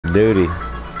duty.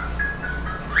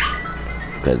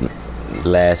 Cause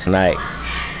last night,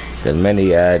 cause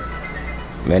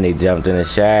Minnie jumped in the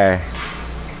shower,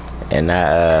 and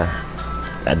I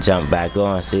jumped back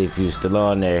on, see if he was still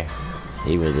on there.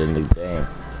 He was in the thing.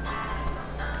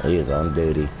 He was on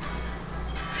duty.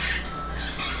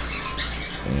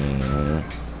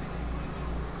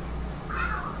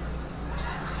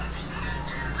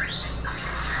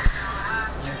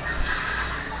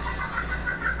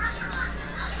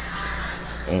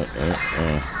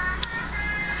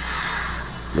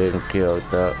 Getting killed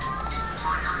up.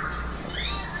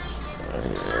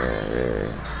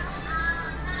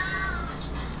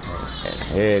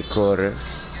 Headquarters.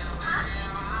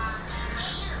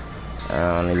 I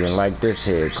don't even like this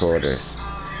headquarters.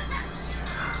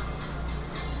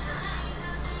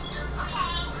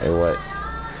 They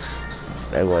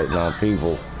waiting on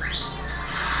people.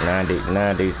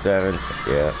 97.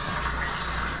 Yeah.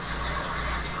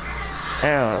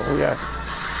 Damn, we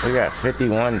got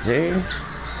 51 teams.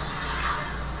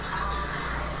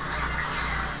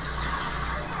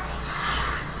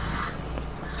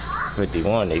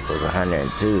 $51 equals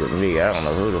 102 to me. I don't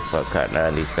know who the fuck cut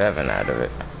 97 out of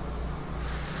it.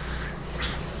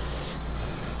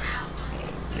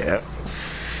 Yep.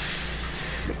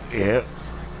 Yep.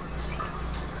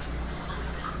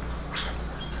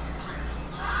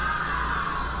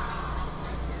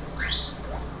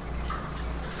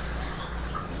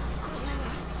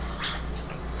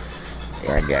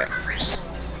 Yeah, I got it.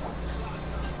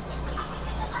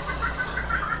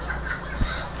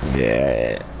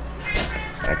 Yeah.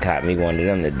 I caught me one of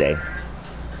them today.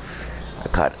 I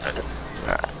caught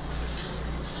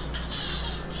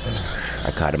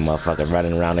a motherfucker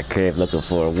running around the crib looking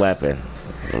for a weapon.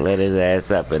 Lit his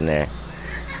ass up in there.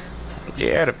 He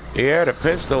had a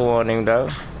pistol on him though.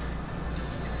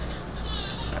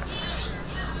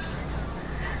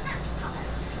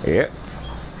 Yep.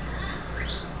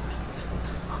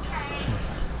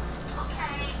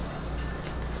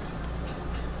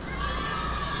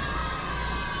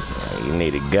 You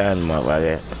need a gun,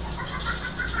 motherfucker.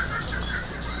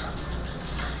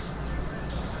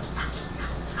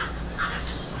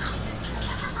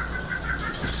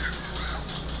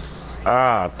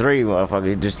 Ah, 3,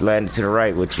 motherfucker. Just landed to the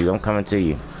right with you. I'm coming to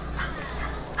you.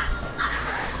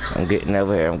 I'm getting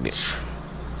over here.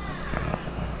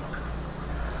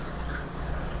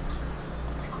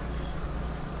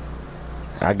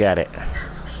 I got it.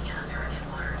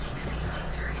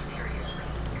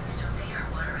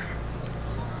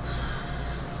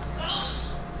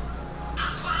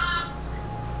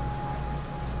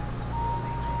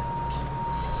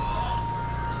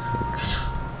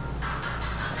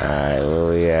 Alright, where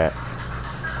we at?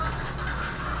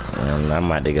 I'm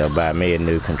about to go buy me a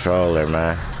new controller,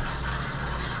 man.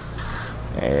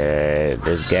 Yeah,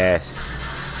 this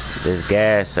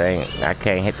gas ain't, I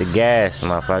can't hit the gas,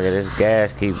 motherfucker. This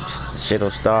gas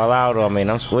shit'll stall out on me and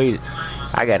I'm squeezing.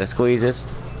 I gotta squeeze this.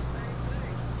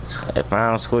 If I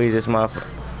don't squeeze this motherfucker.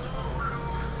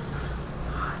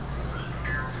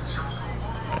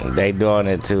 They doing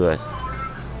it to us.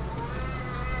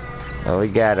 What we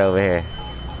got over here?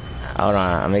 Hold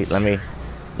on,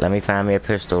 let me find me a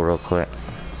pistol real quick.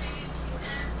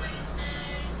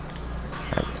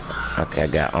 Okay, I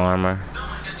got armor,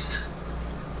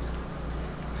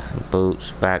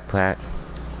 boots, backpack.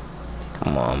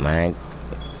 Come on, man,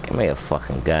 give me a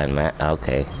fucking gun, man.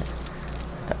 Okay,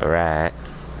 right.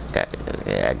 I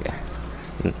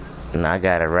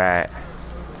got it right.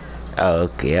 Oh,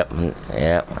 okay, yep.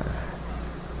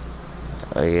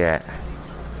 Oh yeah.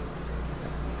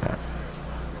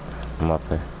 I'm up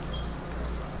here.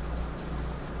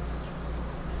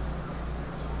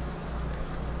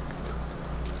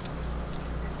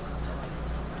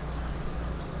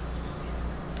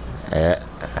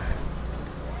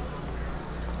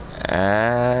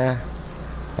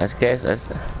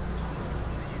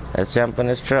 Let's jump in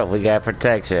this truck. We got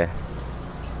protection.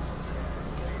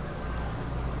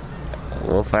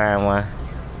 We'll find one.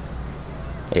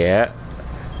 Yeah.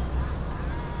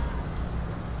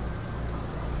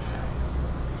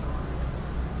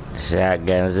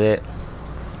 Shotgun's it.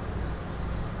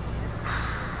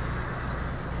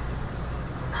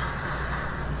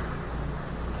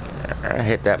 I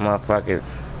hit that motherfucker.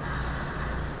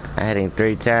 I hit him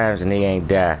 3 times and he ain't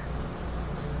die.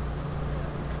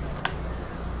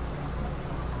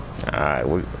 Alright,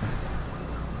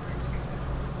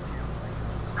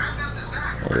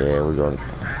 yeah, we're gonna.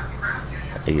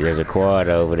 There's a quad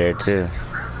over there too.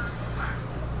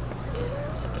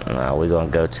 No, we're gonna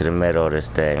go to the middle of this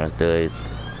thing. Let's do it.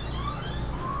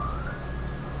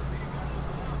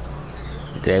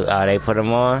 They put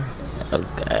them on?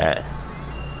 Okay.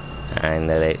 I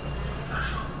know they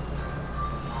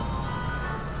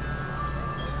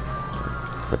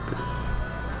put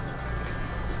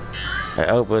I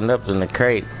opened up in the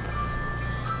crate.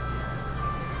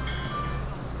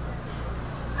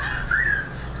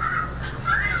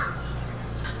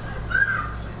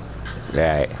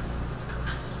 Right.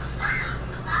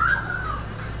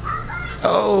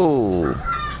 Oh,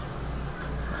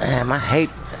 damn! I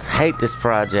hate this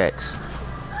project.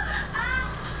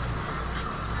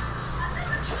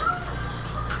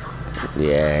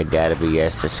 Yeah, it gotta be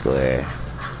Yester Square.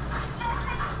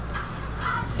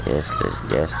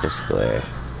 Yester Square.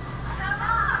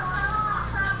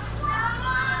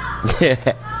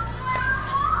 Yeah.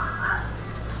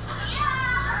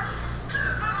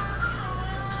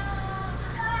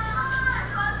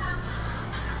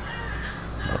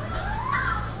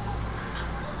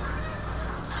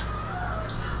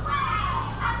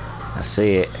 I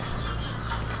see it.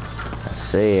 I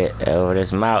see it over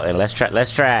this mountain. Let's try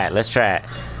it.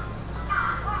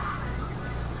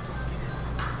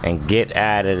 And get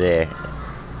out of there.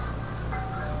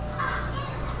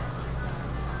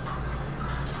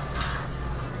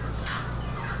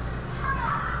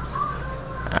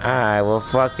 Alright, well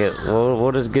fuck it.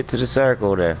 We'll just get to the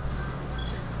circle then.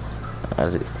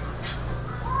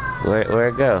 Where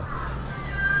it go?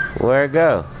 Where it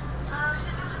go?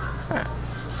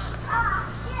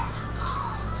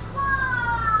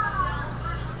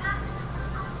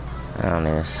 I don't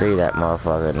even see that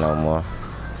motherfucker no more.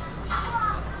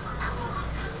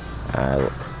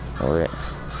 Alright, where?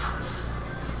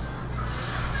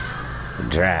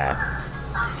 Drive.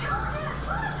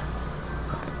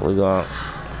 We gon'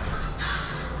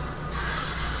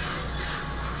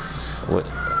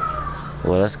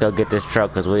 well, let's go get this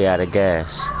truck because we out of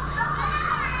gas.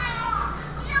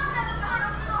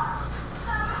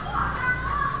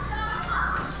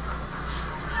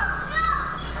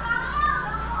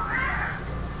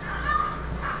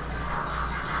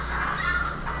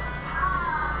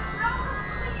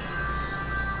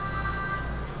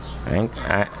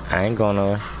 I ain't going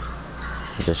nowhere.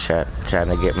 Just trying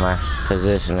to get my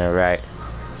positioning right.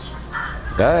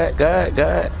 Go ahead.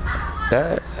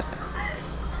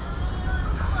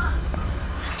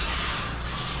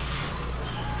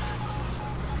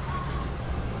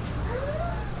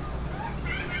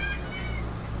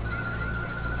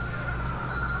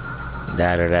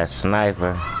 That or that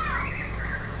sniper.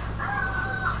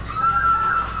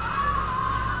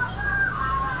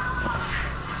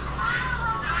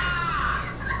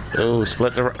 Ooh,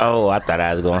 split the... Oh, I thought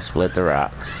I was gonna split the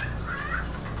rocks.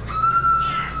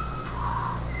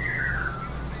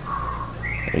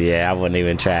 Yeah, I wouldn't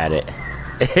even tried it.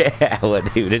 I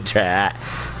wouldn't even try.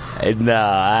 No,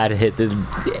 I'd hit the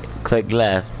click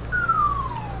left.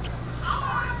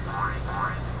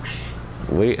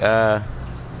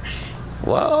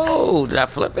 Whoa, did I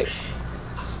flip it?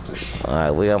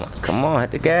 Alright, come on,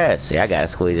 hit the gas. See, I gotta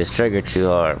squeeze this trigger too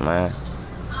hard, man.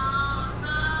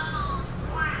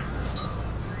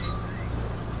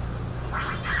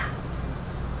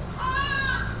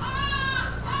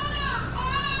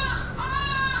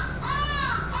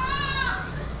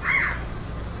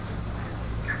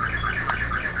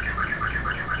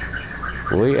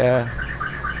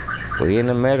 We in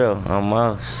the middle,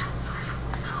 almost.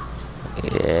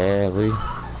 Yeah,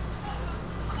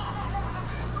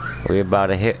 we about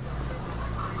to hit.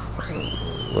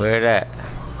 Where that?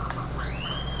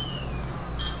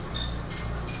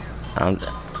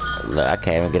 Look, I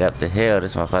can't even get up the hill.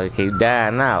 This motherfucker keep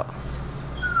dying out.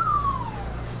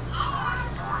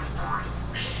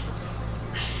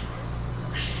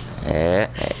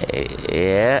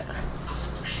 Yeah.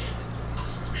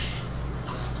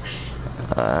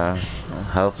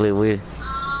 Hopefully we...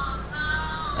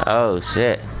 Oh,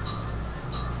 shit.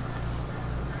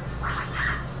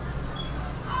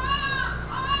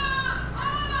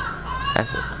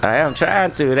 I am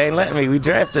trying to. It ain't letting me. We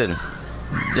drifting.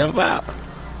 Jump out.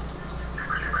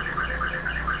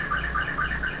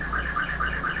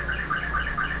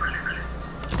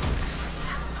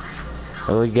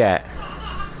 What we got?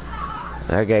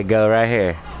 I gotta go right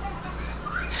here.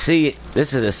 C.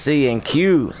 This is a C and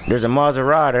Q. There's a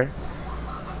Maserati.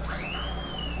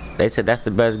 They said that's the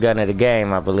best gun of the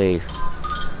game, I believe.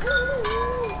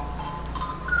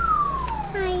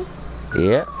 Hi.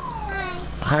 Yep.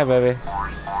 Hi, baby.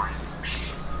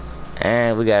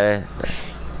 And we got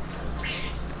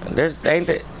ain't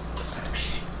it?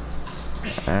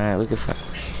 Alright, we can find.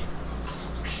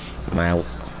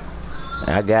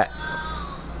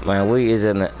 Man, we is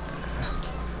in the.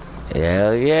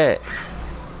 Hell yeah.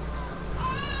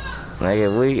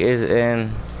 Nigga, we is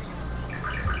in.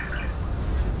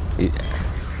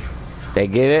 They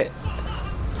get it?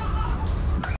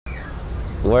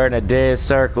 We're in a dead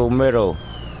circle middle.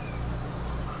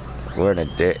 We're in a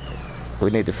dead... We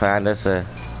need to find us a...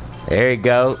 There you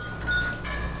go.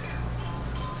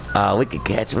 We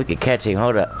can catch him.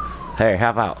 Hold up. Hey,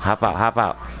 hop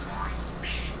out.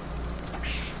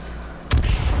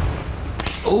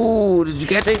 Ooh, did you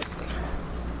catch him?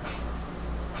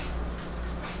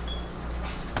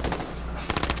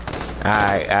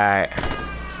 Alright,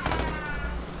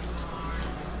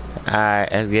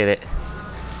 let's get it.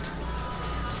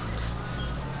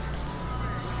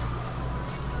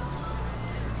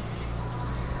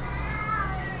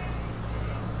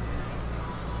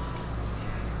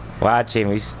 Watch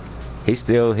him, he's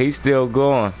still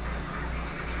going.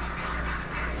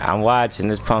 I'm watching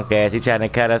this punk ass, he trying to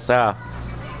cut us off.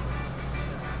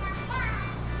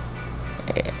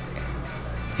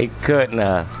 He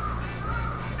couldn't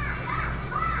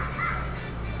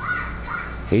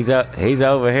He's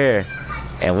over here,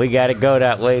 and we gotta go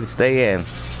that way to stay in.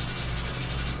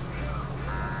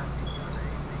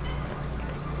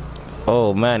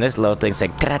 Oh man, this little thing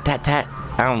said tat.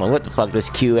 I don't know what the fuck this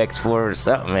QX4 or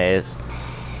something is.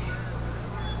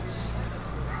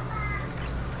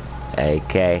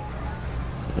 AK.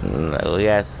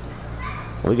 No,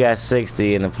 we got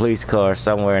 60 in the police car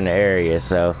somewhere in the area,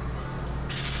 so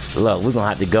look, we're gonna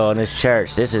have to go in this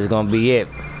church. This is gonna be it.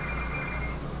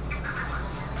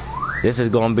 This is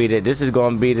gonna be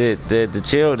the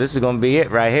chill. This is gonna be it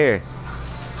right here.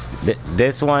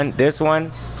 This one,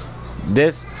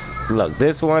 look,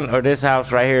 this one or this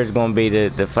house right here is gonna be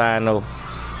the final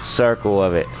circle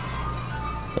of it.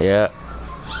 Yeah.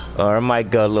 Or it might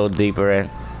go a little deeper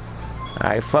in.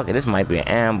 Alright, fuck it. This might be an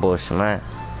ambush, man.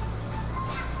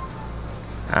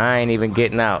 I ain't even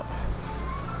getting out.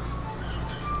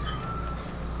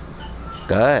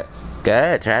 Go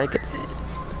ahead. Try to get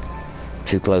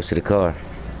too close to the car.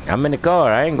 I'm in the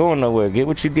car. I ain't going nowhere. Get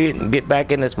what you get and get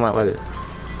back in this motherfucker.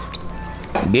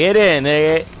 Get in,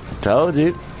 nigga. Told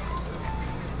you.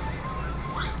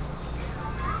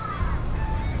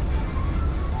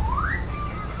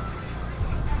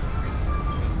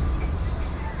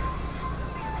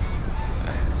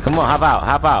 Come on,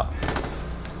 hop out.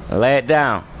 Lay it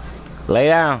down. Lay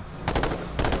down.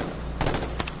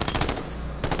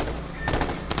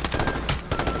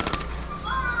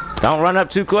 Don't run up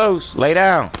too close. Lay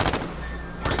down.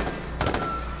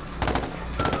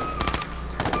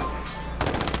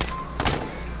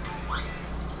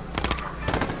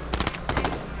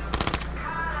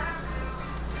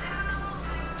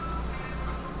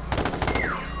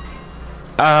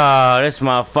 Oh, this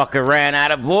motherfucker ran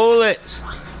out of bullets.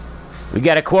 We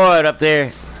got a quad up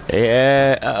there.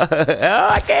 Yeah. Oh,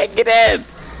 I can't get in.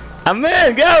 I'm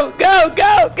in. Go.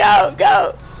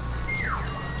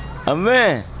 I'm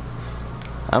in.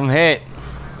 I'm hit.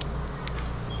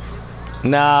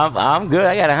 Nah, I'm good.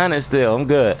 I got 100 still. I'm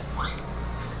good.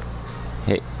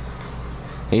 He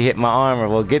hit my armor.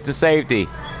 Well, get the safety.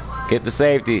 Hit.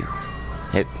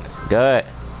 Good.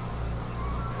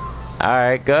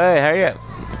 Alright, go ahead. Hurry up.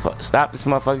 Stop this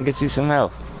motherfucker and get you some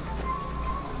help.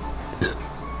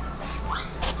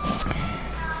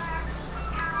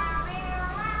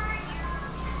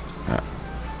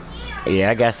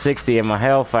 Yeah, I got 60 in my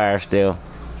Hellfire still.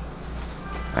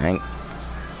 I ain't...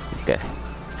 Okay.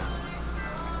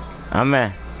 I'm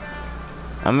in.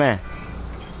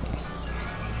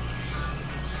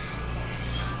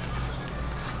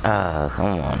 Oh,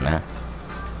 come on now.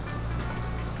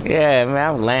 Yeah,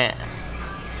 man, I'm land.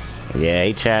 Yeah,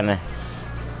 he trying to...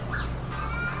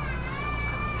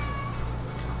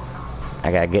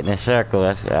 I gotta get in the circle.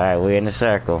 That's alright. We're in the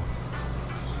circle.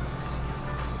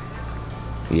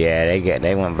 Yeah,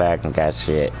 they went back and got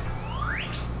shit.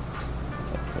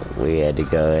 We had to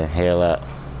go and heal up.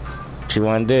 What you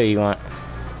want to do? You want...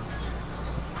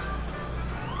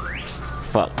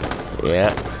 Fuck.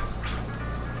 Yeah.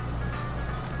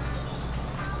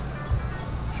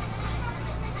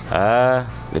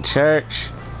 The church.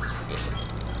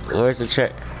 Where's the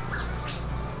church?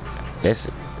 This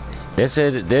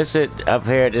is up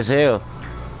here at this hill.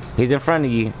 He's in front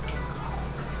of you.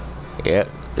 Yep.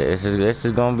 This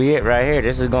is gonna be it right here.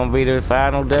 This is gonna be the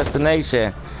final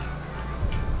destination.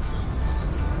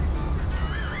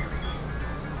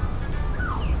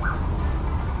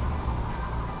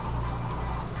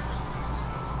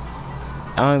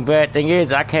 Only bad thing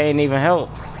is I can't even help.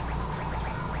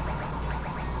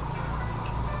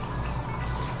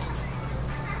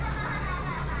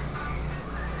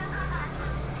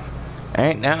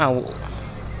 Ain't now.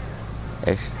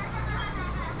 It's...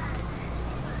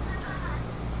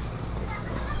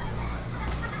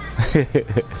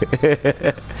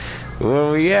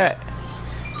 Where we at?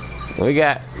 We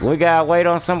gotta wait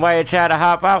on somebody to try to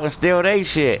hop out and steal they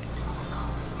shit.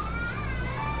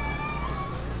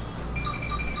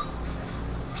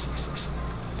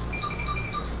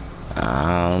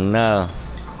 I don't know.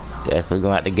 Guess we're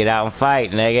gonna have to get out and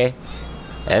fight, nigga.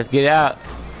 Let's get out.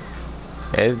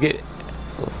 Let's get.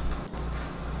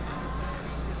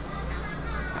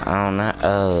 I don't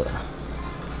know.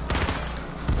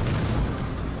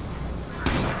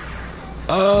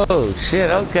 Oh shit.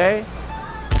 Okay.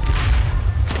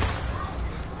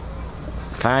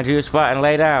 Find you a spot and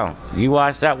lay down. You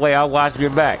watch that way. I'll watch your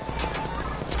back.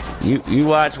 You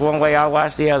watch one way. I'll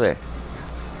watch the other.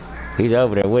 He's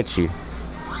over there with you.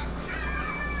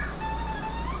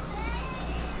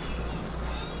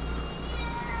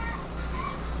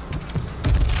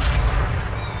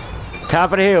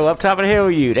 Top of the hill, up top of the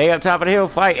hill, you. They up top of the hill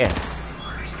fighting.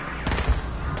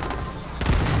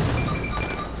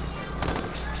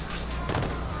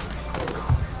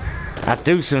 I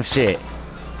threw some shit.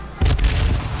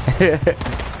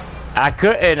 I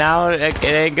couldn't, it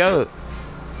ain't go.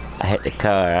 I hit the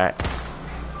car, alright.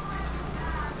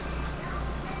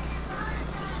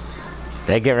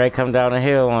 They get ready to come down the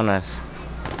hill on us.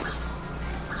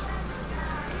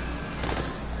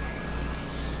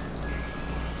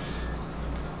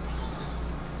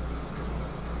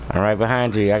 I'm right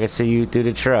behind you. I can see you through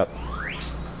the truck.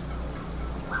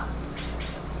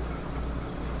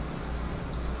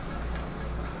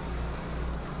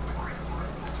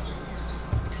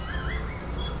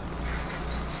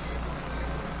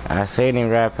 I seen him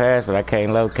right past, but I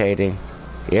can't locate him.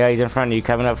 Yeah, he's in front of you,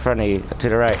 coming up front of you, to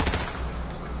the right.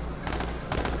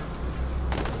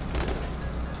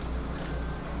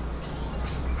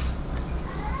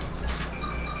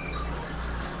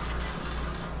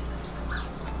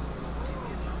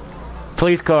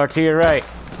 Police car to your right.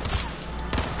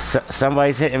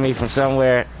 Somebody's hitting me from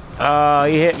somewhere. Oh,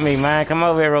 he hit me, man. Come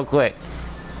over here real quick.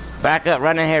 Back up,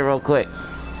 run in here real quick.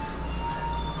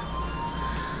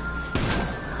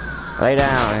 Lay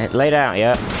down,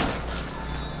 yep.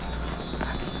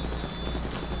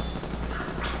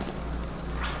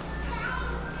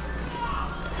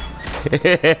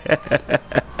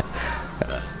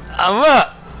 I'm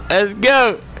up. Let's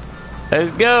go.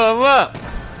 Let's go, I'm up.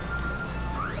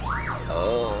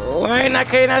 Oh, I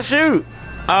can't shoot.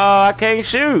 Oh, I can't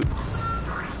shoot.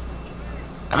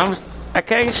 I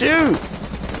can't shoot.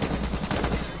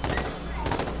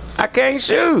 I can't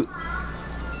shoot.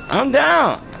 I'm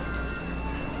down.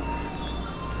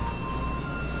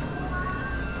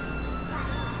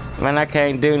 Man, I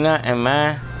can't do nothing,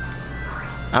 man.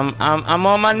 I'm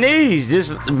on my knees,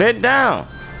 just bent down.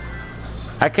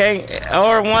 I can't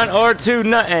or one or two,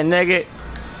 nothing, nigga.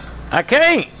 I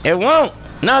can't. It won't.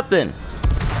 Nothing.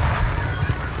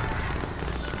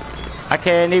 I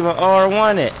can't even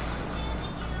R1 it.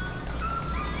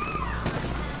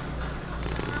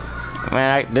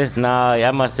 Man,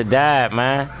 I must have died,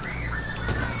 man.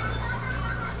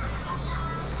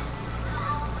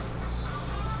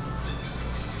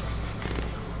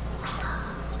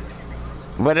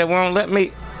 But it won't let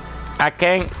me. I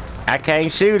can't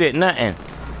shoot it, nothing.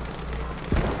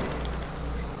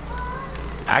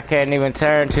 I can't even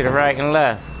turn to the right and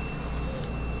left.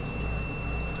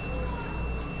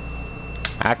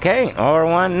 I can't.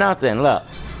 R1, nothing. Look.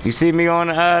 You see me on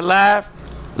the live?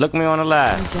 Look me on the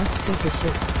live. I just did the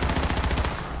shit.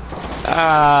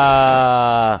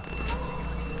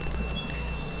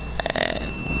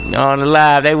 On the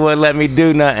live, they wouldn't let me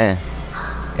do nothing.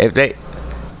 If they...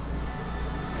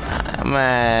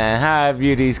 Man, how I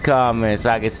view these comments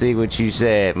so I can see what you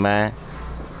said, man.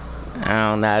 I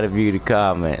don't know how to view the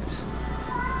comments.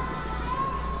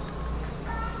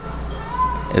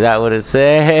 Is that what it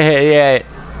said? Yeah.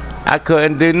 I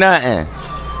couldn't do nothing.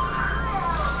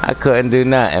 I couldn't do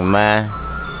nothing, man.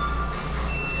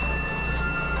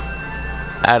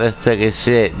 I just took a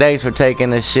shit. Thanks for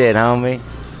taking the shit, homie.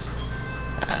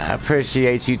 I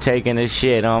appreciate you taking the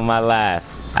shit on my life.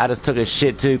 I just took a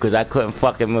shit too because I couldn't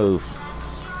fucking move.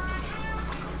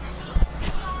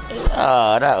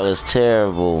 Oh, that was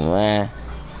terrible, man.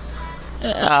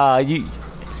 Oh,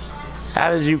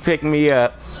 how did you pick me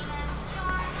up?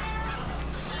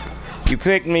 You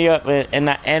picked me up and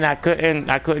I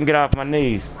couldn't get off my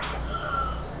knees.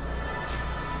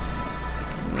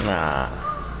 Nah.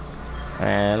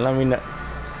 Man,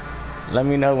 let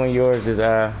me know when yours is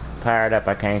powered up.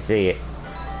 I can't see it.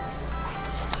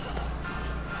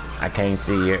 I can't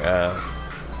see your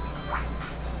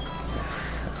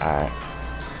alright.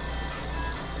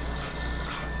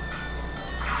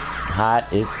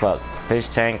 Hot as fuck. Fish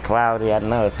tank cloudy, I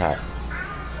know it's hot.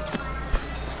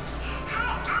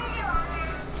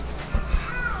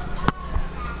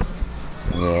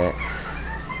 Yeah.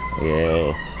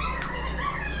 Yeah.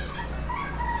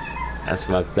 That's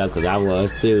fucked up because I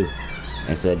was too.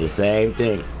 And said the same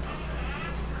thing.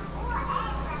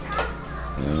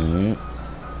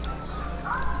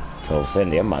 Told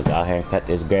Cindy, I'm gonna go out here and cut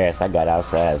this grass. I got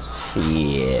outside.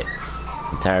 Shit.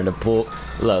 Turned the pool.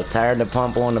 Look, turned the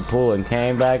pump on the pool and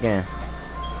came back in.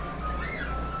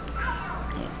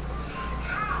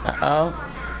 Uh-oh.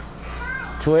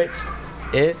 Twitch,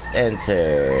 it's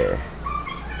enter.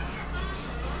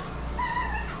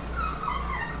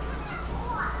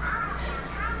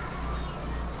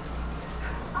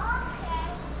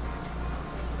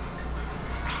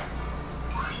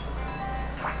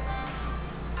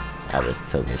 I just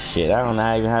took a shit. I don't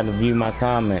know even how to view my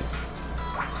comments.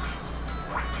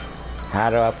 How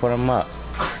do I put them up?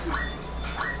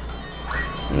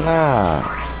 Nah.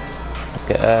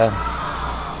 Okay,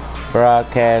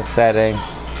 broadcast settings.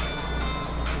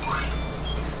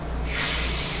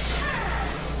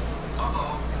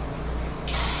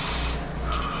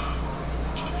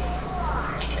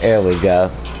 There we go.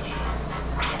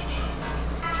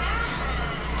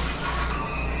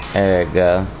 There we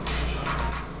go.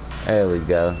 There we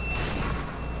go.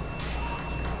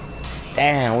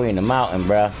 Damn, we in the mountain,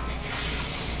 bro.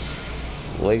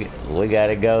 We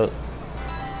gotta go.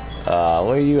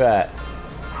 Where you at?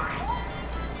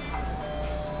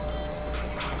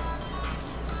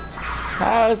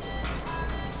 How's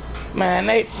man?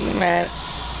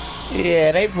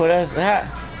 Yeah, they put us.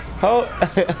 Hold,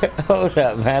 hold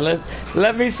up, man.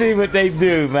 Let me see what they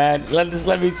do, man. Let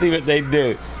me see what they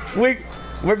do.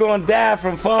 We're gonna die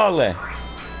from falling.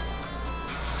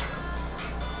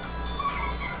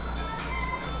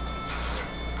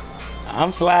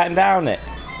 I'm sliding down it.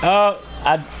 Oh,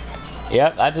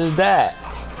 yep, I just died.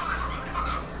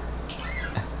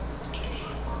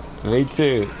 Me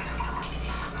too.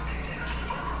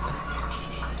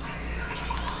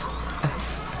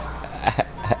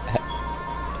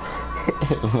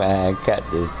 Man, cut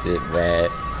this shit, man.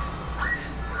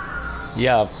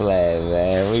 Y'all playing,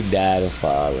 man. We died of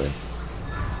falling.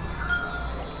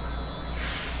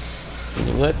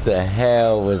 What the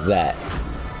hell was that?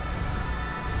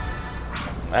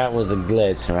 That was a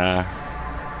glitch, man.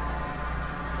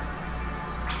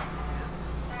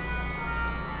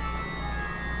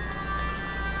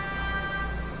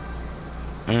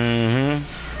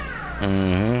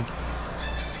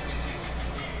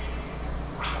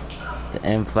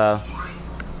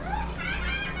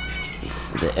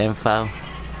 The info.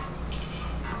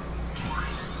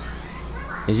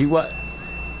 Is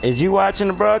you watching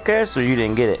the broadcast or you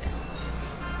didn't get it?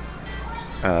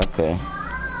 Oh, okay.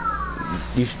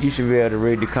 You should be able to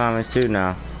read the comments too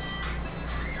now.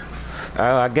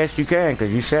 Oh, I guess you can,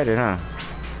 cause you said it, huh?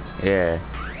 Yeah.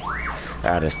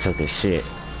 I just took a shit.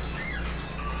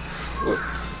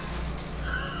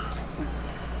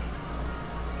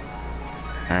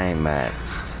 I ain't mad.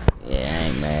 Yeah, I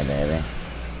ain't mad at it.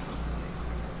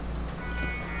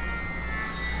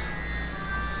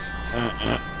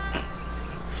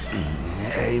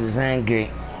 He was angry.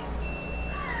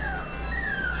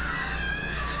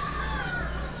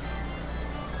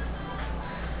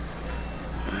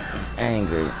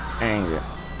 Angry.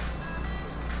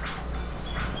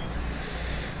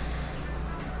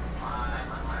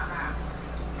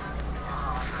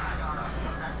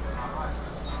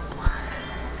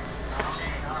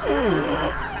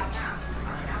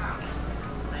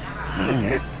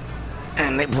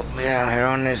 And they put me out here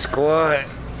on this squad.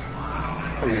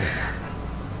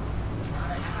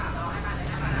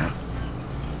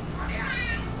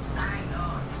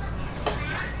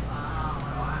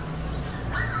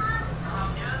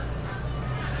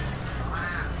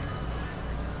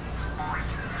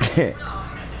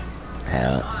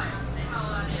 Hell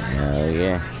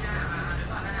yeah.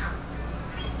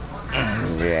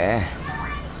 Yeah.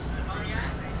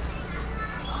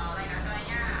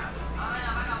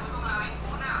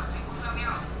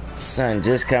 Sun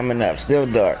just coming up, still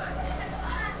dark.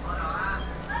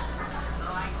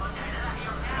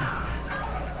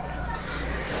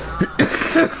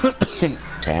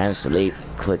 Time to sleep,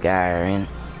 quick iron.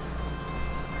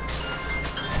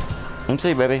 Let me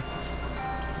see, baby.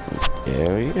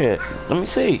 There we go. Let me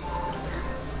see.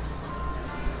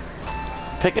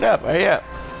 Pick it up, hurry up.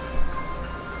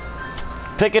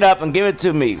 Pick it up and give it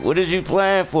to me. What is you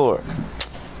playing for?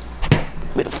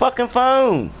 With the fucking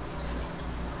phone.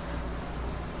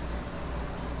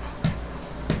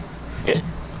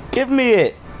 Give me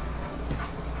it.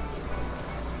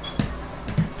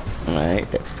 Alright,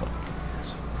 that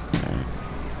fucking.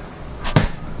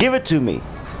 Give it to me.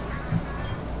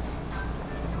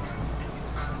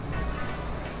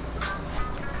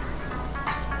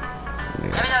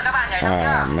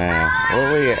 Oh man,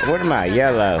 where we at? What am I?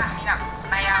 Yellow.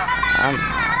 I'm.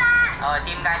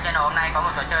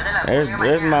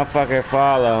 There's motherfucker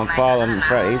following.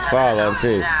 He's following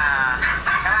too.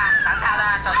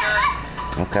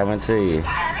 I'm coming to you.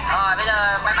 Rồi bây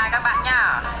giờ bye bye các bạn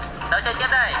nhá. Tới chơi tiếp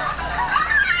đây.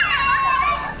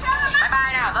 Bye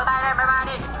bye nào, giơ tay lên, bye bye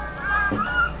đi.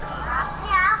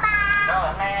 Rồi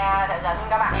hôm nay sẽ dẫn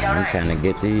các bạn đi đâu đây? I'm trying to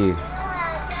get to you.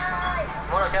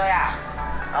 Mua đồ chơi à?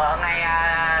 Hôm nay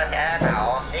sẽ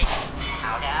Thảo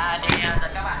sẽ đi dẫn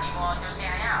các bạn đi mua siêu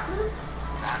xe nhá.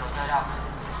 Là đồ chơi đâu?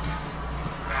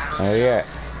 Oh yeah.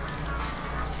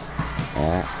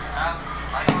 Yeah. Đâu,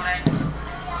 mời cô lên.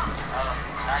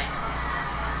 Đây.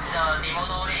 Bây giờ tìm ô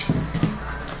tô đi.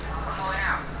 Con mua thế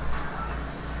nào?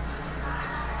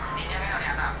 Tìm cho cái nào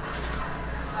đẹp nào?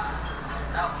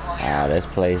 Đâu, mua cái nào? Oh, this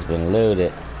place been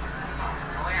looted.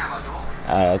 Mua cái nào bảo chú?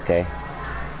 Oh, okay.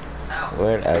 Đâu?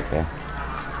 Where? Okay.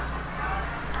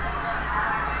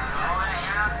 Mua cái này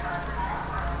nhá.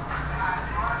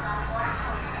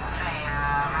 Cái này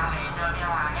mang về chơi với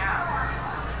Hoàng nhá.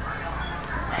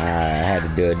 Alright, I had to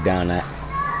do a donut.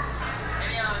 Thế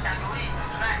bây giờ chào chú đi.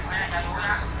 Chú này, quay lại chào chú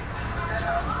nhá.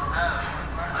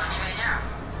 Đi về nhá.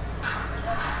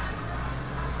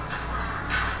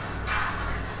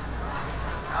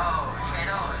 Đi về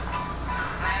thôi.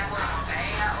 Hôm nay em mua được một cái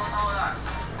ô tô rồi.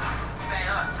 Đi về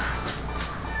thôi.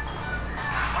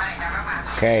 Quay lại chào các bạn.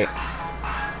 Okay.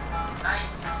 Đây,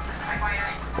 hãy quay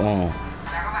đây. Boom.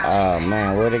 Chào các bạn. Oh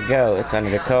man, where'd it go? It's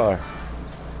under the car.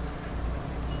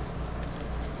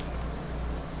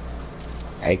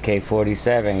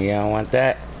 AK-47, you don't want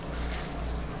that?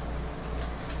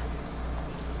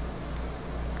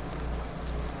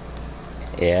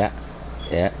 Yeah,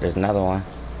 there's another one.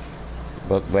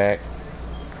 Book bag.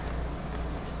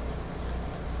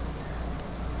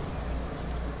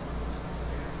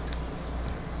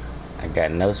 I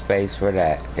got no space for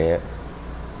that. Yep.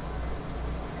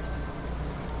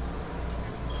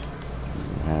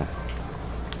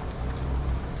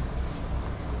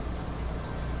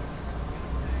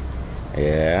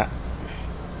 Yeah.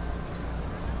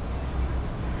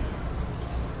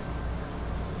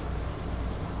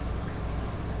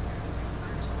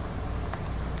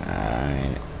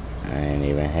 I ain't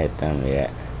even hit them yet.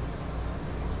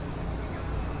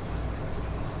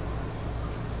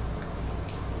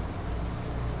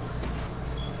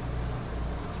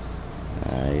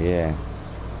 Yeah.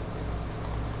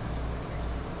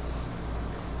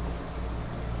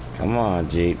 Come on,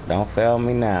 Jeep. Don't fail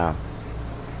me now.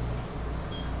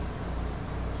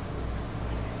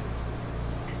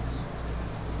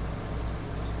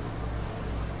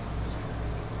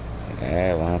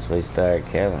 Yeah, once we start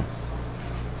killing.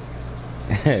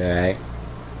 Right?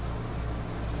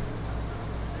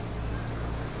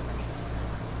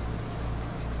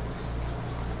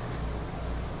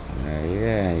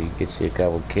 Yeah, you get you a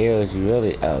couple kills, you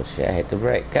really... Oh shit, I hit the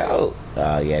brake. Go!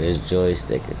 Oh yeah, this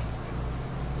joystick is...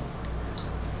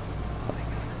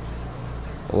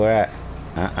 Where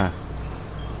at?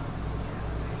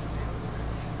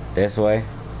 This way?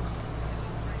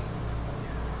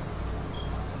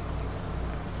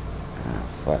 Oh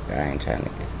fuck, I ain't trying to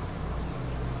get...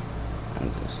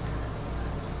 I'm just...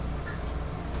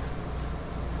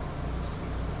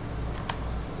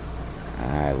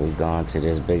 Alright, we going to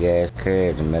this big ass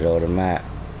crib in the middle of the map.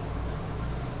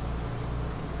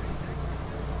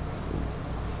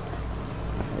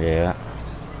 Yeah.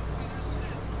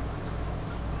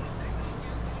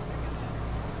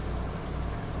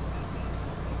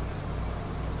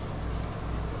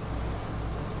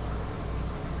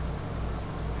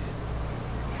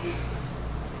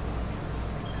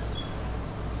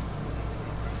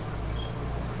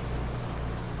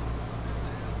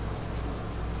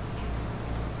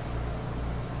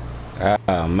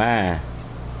 Oh man.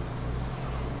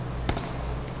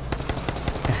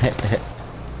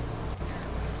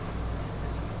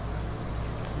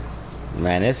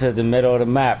 Man, this is the middle of the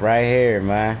map right here,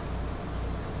 man.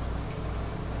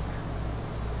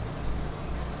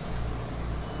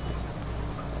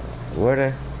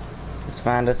 Let's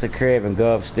find us a crib and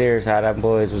go upstairs how them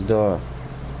boys was doing.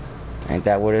 Ain't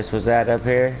that where this was at up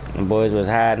here? The boys was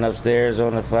hiding upstairs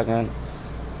on the fucking...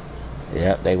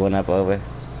 Yep, they went up over.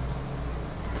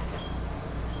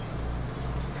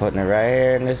 Putting it right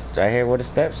here in this, right here where the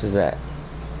steps is at.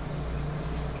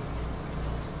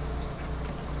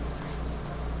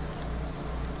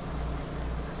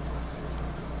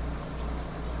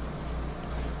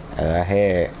 I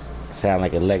hear it sound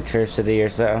like electricity or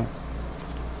something.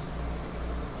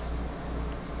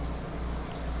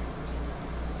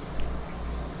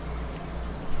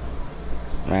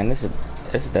 Man, this is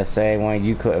This is the same one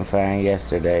you couldn't find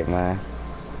yesterday, man.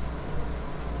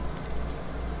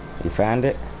 You found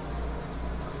it?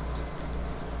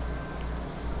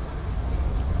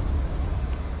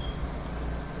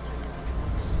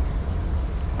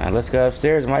 Now let's go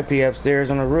upstairs. It might be upstairs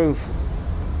on the roof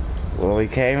where we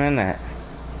came in at.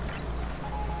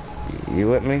 You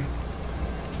with me?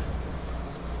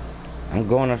 I'm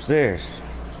going upstairs.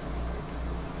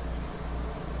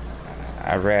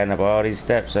 I ran up all these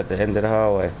steps at the end of the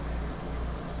hallway.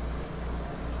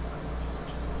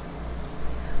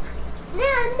 No.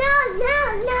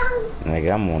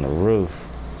 Nigga, I'm on the roof.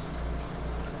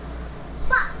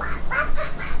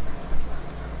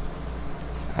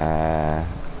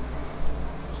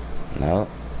 No.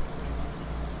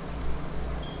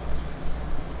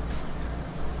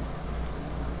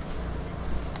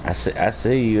 I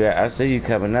see you. I see you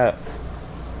coming up.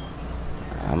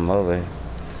 I'm over.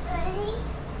 Ready?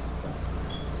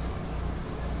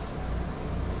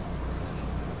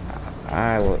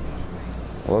 Alright,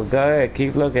 well, go ahead.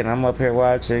 Keep looking. I'm up here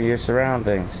watching your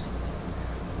surroundings.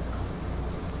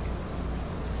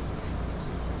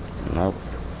 Nope.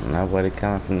 Nobody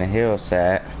coming from the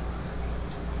hillside.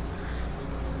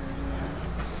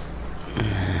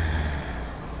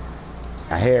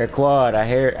 I hear a quad. I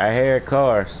hear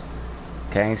cars.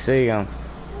 Can't see them.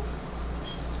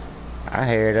 I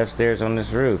hear it upstairs on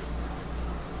this roof.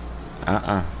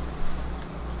 I'm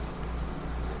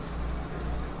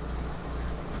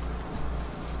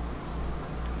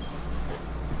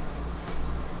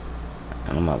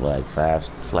up like 5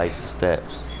 flights of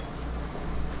steps.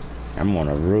 I'm on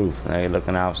a roof. Now you're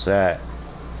looking outside.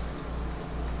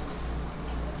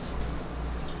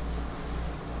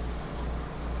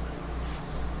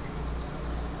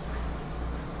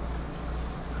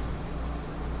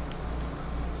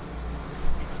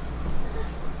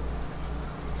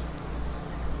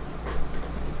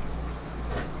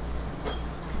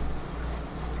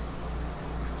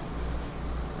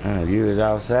 You was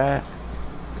outside?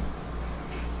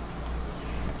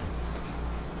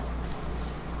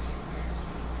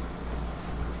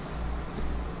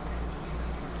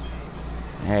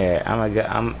 Hey, I'm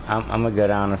gonna go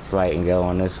down the flight and go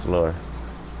on this floor.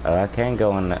 I can't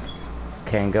go on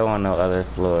no other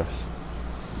floors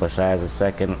besides the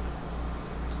second.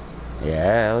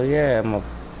 Yeah, hell yeah.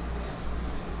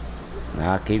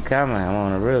 I'll keep coming. I'm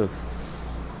on the roof.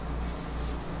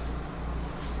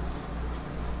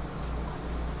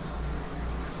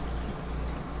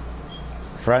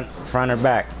 Front or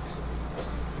back?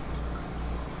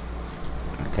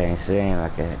 I can't see him. I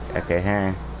can hear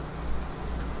him.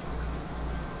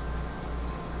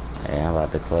 Yeah, I'm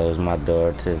about to close my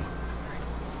door too.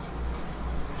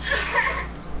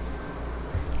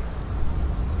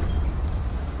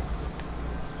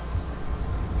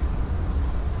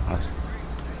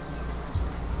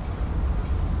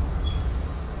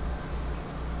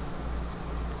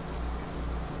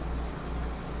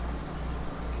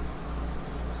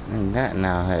 Ain't nothing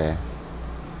out here.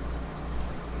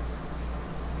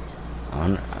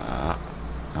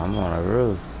 I'm on a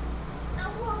roof.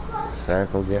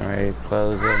 Circle getting ready to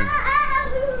close in.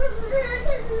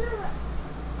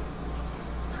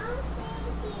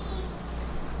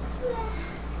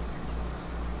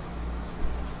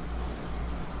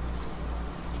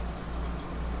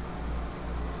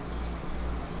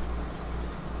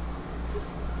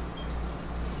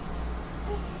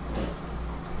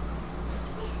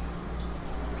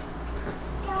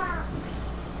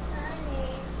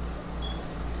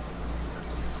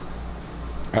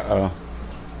 Uh-oh.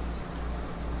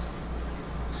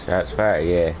 Shots fired,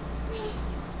 yeah.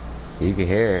 You can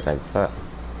hear it like fuck.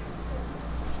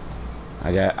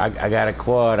 I got a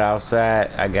quad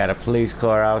outside. I got a police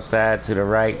car outside to the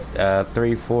right,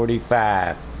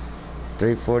 345.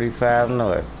 345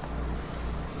 north.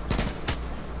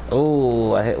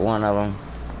 Ooh, I hit one of them.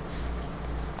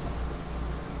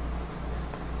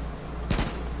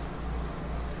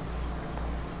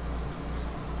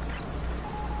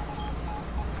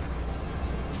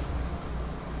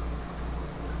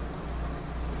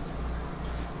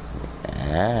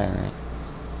 Alright.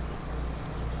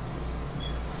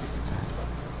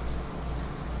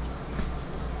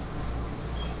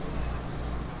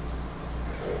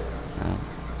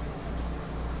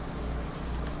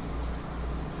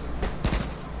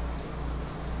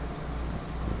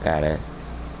 Got it.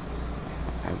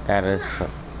 I got it.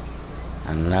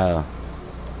 I know.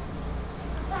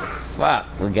 Fuck,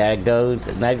 we gotta go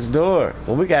to next door.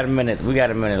 Well, we got a minute.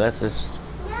 Let's just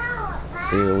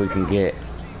see what we can get.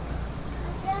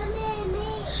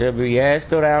 Should be, yeah, it's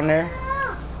still down there.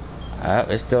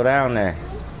 It's still down there.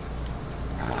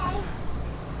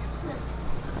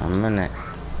 A minute.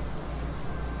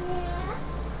 Yeah.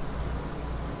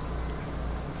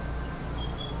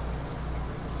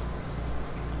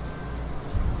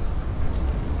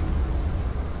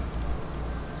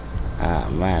 Oh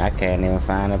man, I can't even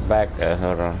find it back there.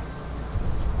 Hold on.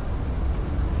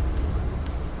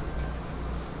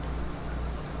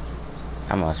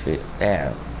 I must be.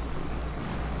 Damn.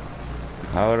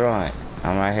 Hold on.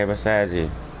 I'm right here beside you.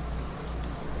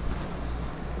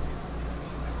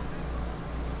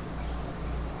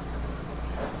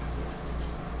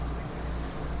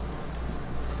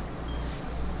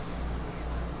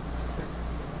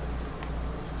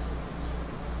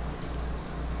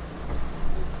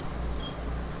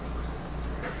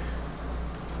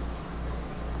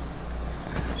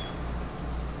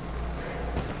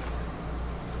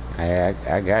 Hey,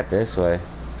 I got this way.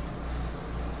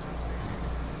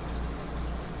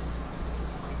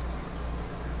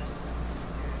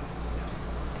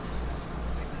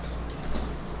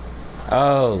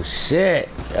 Oh shit!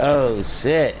 Oh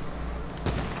shit!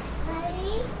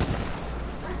 Ready?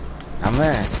 I'm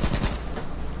in.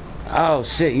 Oh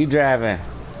shit! You driving?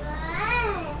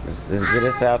 One. Let's get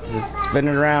us out. Just spin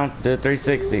it around. Do a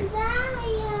 360.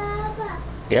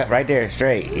 Yep, right there,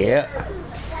 straight. Yep.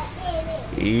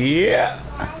 Yeah.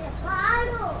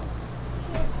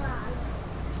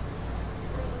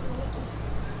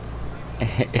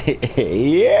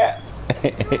 Yeah.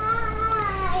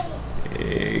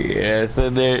 Yes, I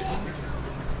did.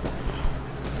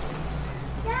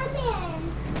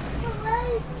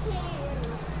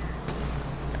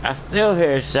 I still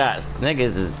hear shots.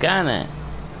 Niggas is gunning.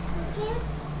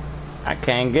 I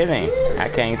can't get him. I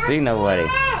can't see nobody.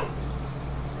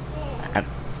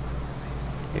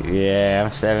 Yeah,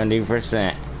 I'm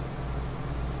 70%.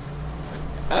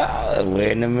 Oh, we're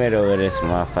in the middle of this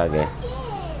motherfucker.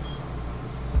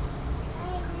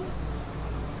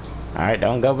 Alright,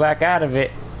 don't go back out of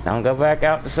it. Don't go back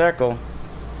out the circle.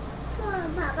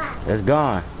 It's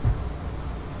gone.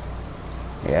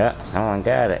 Yep, someone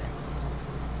got it.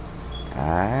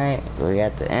 Alright, we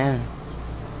at the end.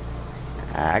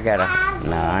 I gotta.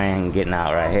 No, I ain't getting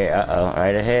out right here. Uh-oh,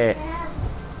 right ahead.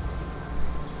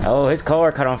 Oh, his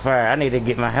car caught on fire. I need to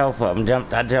get my health up. I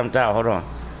jumped out. Hold on.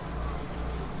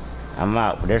 I'm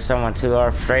out. There's someone 2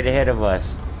 hours straight ahead of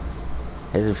us.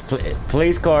 His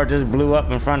police car just blew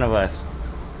up in front of us.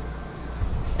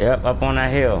 Yep, up on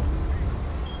that hill.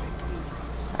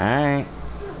 Alright.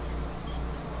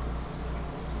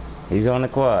 He's on the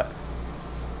quad.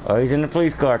 Oh, he's in the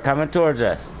police car coming towards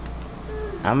us.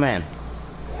 I'm in.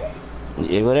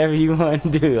 Yeah, whatever you want to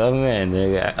do, I'm in.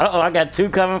 Nigga. Uh-oh, I got 3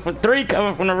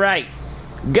 coming from the right.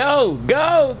 Go,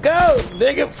 go, go,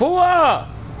 nigga, pull off.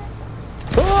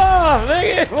 Pull off,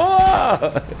 nigga, pull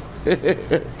off.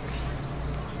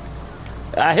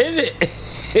 I hit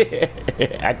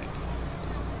it.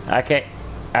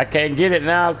 I can't get it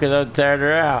now because I'm turned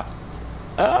around.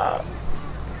 Oh,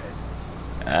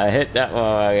 I hit that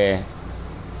one again.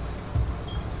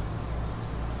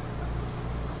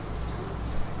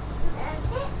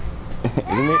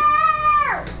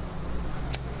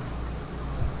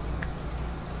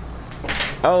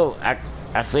 Oh,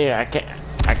 I see it. I can't.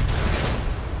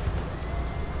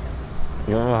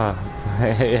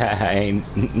 I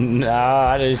ain't. No,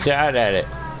 I just shot at it.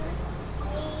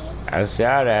 I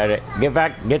shot at it. Get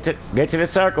back. Get to the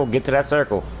circle. Get to that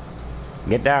circle.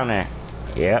 Get down there.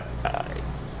 Yep.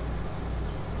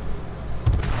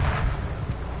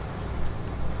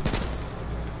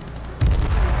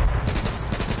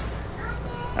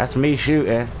 That's me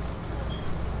shooting.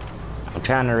 I'm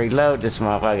trying to reload this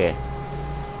motherfucker.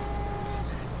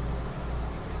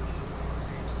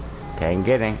 Can't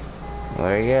get him.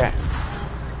 Where you at?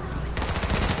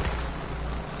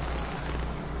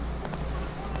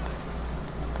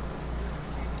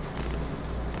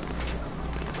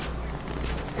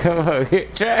 Come on,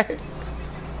 try.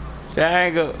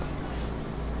 Triangle.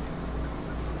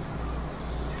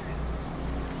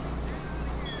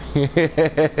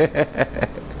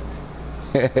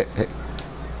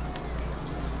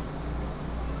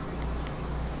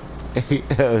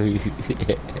 Oh,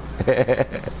 shit.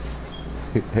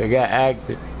 I got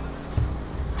active.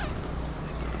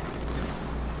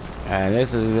 And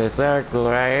this is the circle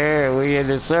right here. We in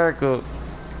the circle.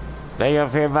 They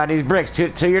up here by these bricks.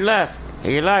 To your left.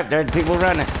 To your left. There's people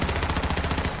running.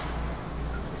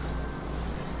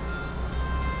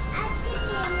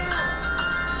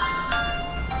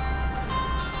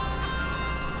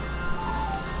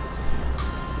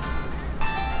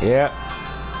 Yep.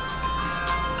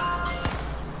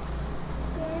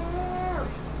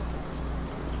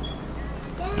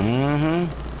 Mm-hmm.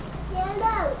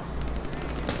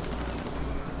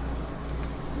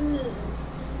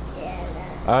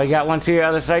 Oh, you got one to your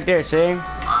other side there, see? Rồi,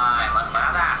 mở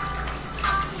nó ra.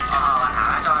 Bạn thả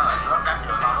nó cho nó ở nước đất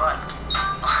đường vào luôn.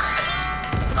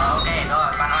 Rồi, ok,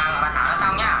 rồi, bạn thả nó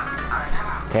xong nhá.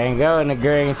 Can't go in the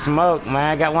green smoke,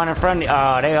 man. I got one in front of you.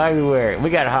 Oh, they everywhere. We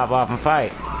gotta hop off and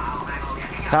fight.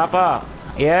 Let's hop off.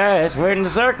 Yeah, it's we're in the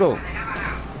circle.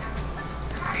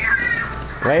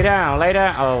 Lay down, lay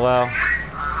down. Oh, well.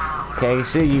 Can't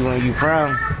see you when you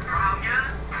from.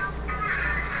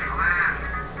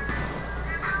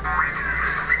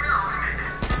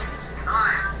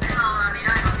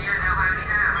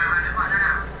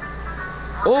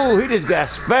 Oh, he just got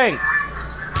spanked.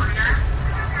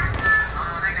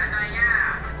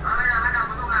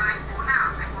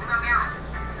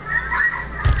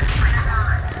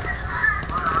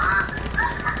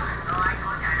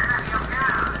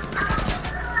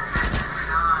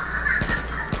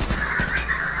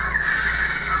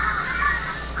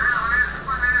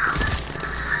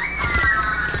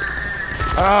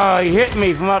 Oh, he hit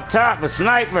me from up top, a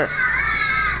sniper.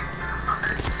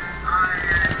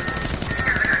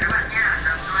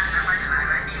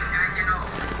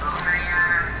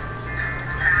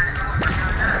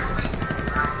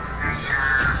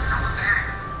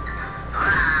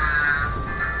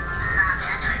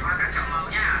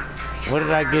 What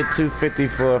did I get 250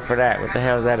 for that? What the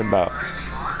hell is that about?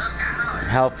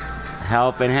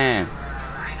 Helping hand.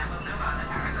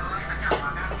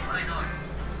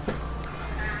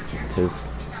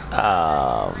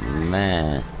 Oh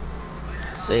man.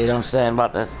 See what I'm saying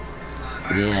about this?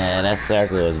 Yeah, that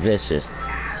circle is vicious.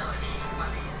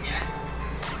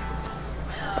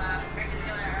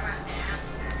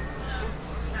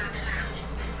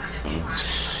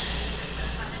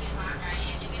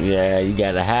 Yeah, you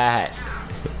gotta hide.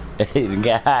 You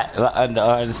got hot, my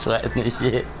underarms sweating and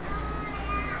shit.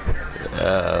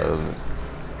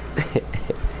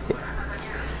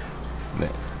 Man.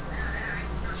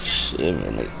 Shit,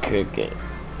 man, the cricket.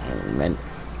 Man,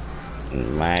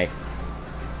 Mike.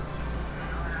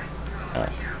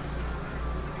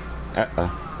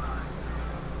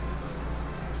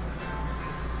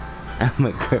 I'm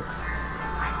a girl.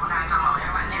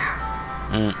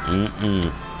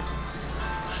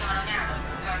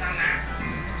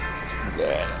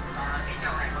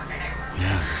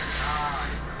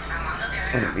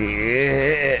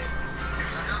 Yeah.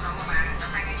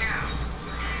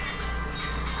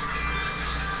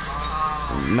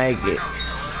 Make it.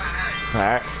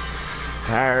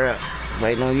 Fire up.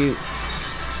 Waiting on you.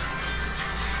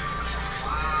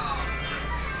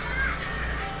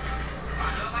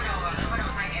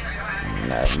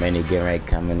 Nah, many get ready to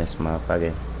come in this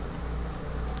motherfucker.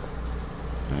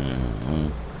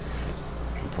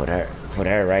 Put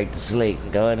her right to sleep.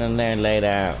 Go in there and lay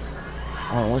down.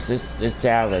 Oh, what's this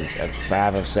challenge?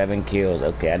 5 of 7 kills.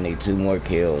 Okay, I need 2 more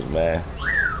kills, man.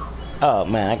 Oh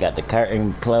man, I got the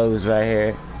curtain closed right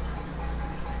here.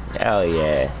 Oh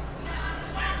yeah.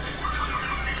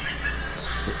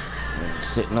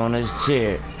 Sitting on this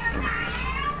chair.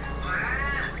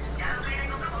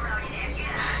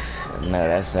 No,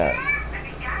 that's up.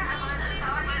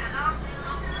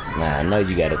 Man, I know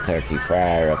you got a turkey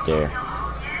fryer up there.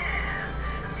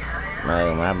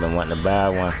 Man, I've been wanting to buy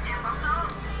one.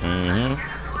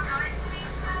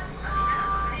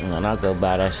 And I'll go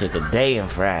buy that shit today and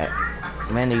fry it.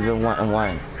 Man, even wanting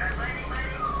one.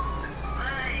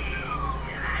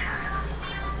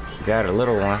 Got a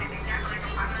little one.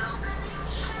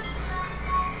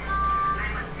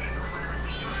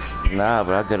 Nah,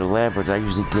 but I got a Lambert's. I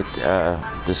usually get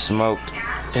the smoked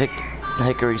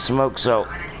hickory smoke. So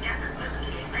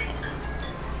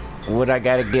what I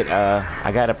gotta get?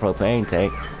 I got a propane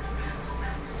tank.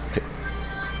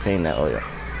 Peanut oil.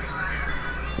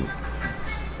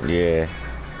 Yeah.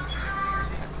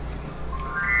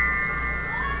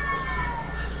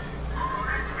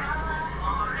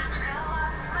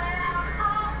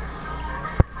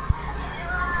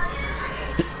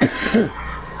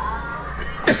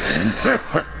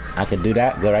 I could do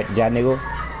that. Go right to John Niggle.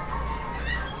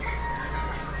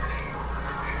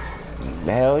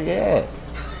 Hell yeah.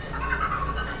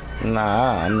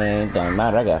 Nah, I mean, it don't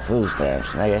matter. I got food stamps,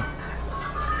 nigga.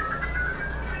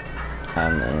 I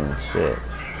mean, shit.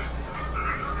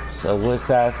 So what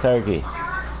size turkey?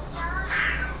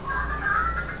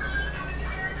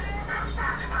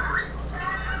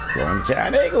 Going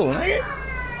John Eagle, nigga.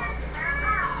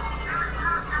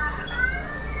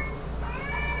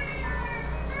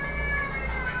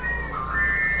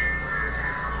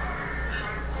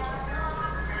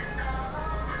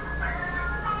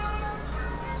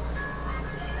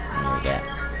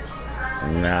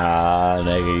 Nah,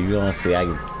 nigga, you gonna see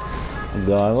I'm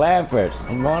going Lampers.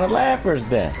 I'm going to Lampers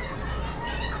then.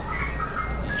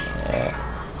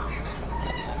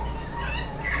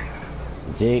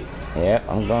 Jeep. Yep,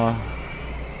 I'm going.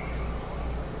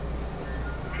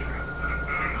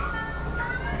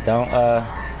 Don't,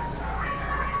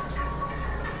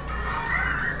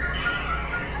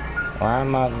 why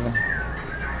am I,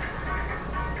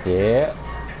 yeah.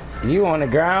 You on the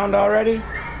ground already?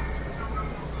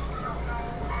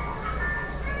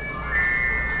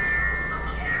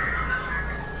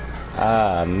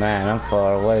 Ah, man, I'm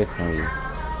far away from you.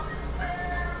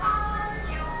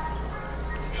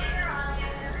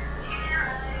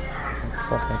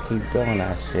 Fuck, I keep doing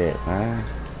that shit, man.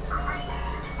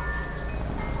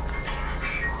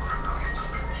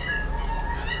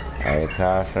 Alright,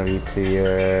 caution you to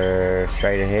your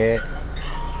straight ahead.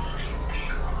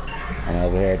 And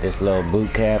over here at this little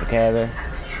boot camp cabin.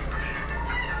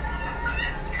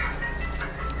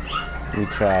 We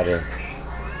try to.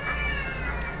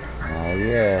 Oh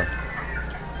yeah.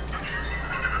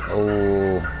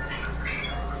 Oh.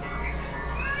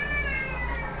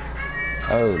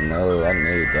 Oh no, I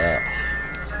need that.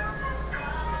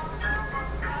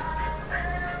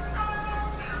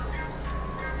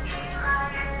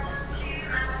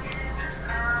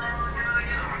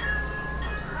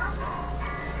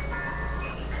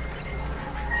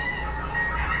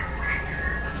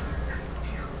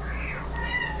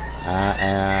 I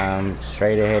am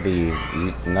straight ahead of you.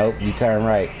 Nope, you turn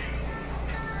right.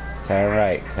 Turn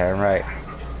right, turn right.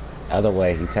 Other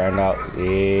way, you turn out.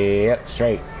 Yep,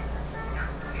 straight.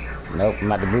 Nope,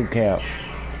 I'm at the boot camp.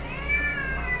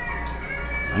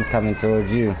 I'm coming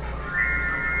towards you.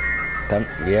 Come,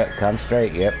 yep, come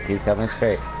straight. Yep, keep coming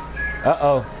straight.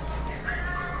 Uh-oh.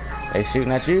 They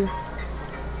shooting at you?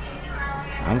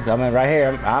 I'm coming right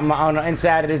here. I'm on the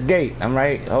inside of this gate. I'm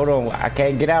right. Hold on, I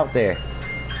can't get out there.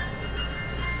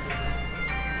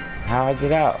 How I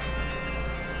get out?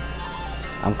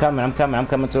 I'm coming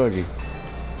towards you.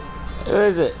 Who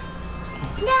is it?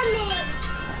 Mommy.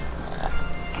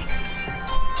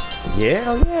 Yeah,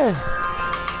 oh yeah.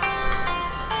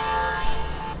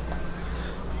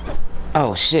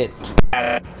 Oh shit.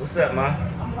 What's up, Ma?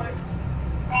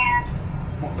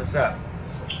 What's up?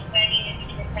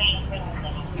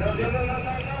 No.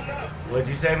 What'd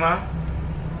you say, Ma?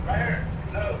 Right here.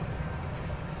 No.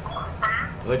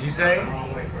 What'd you say?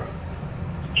 Wrong way, bro.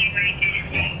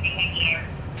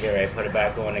 Get ready, put it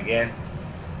back on again.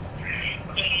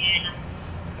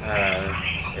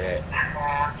 Shit.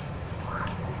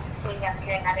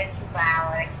 Another 2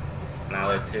 hours.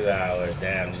 Another 2 hours.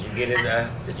 Damn. Did you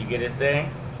get his thing?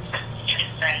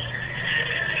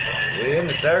 We're in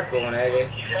the circle, nigga.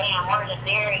 Damn, we're the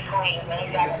Dairy Queen,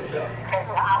 man.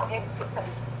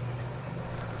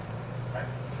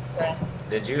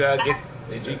 Did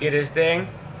you get his thing?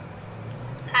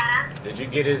 Huh? Did you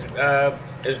get his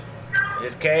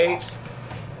cage?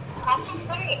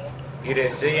 You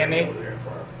didn't see any?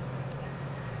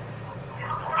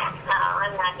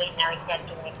 I'm not getting no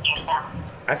executive yourself.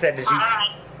 I said,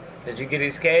 did you get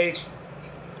his cage?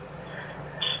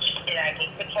 Did I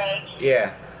get the cage?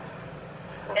 Yeah.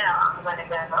 No, I'm gonna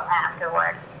go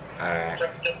afterwards. Alright.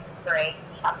 Just get straight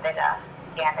up it up.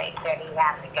 Yeah, they said he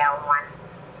has to go one.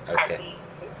 Okay.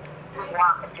 He's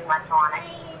walking too much on it.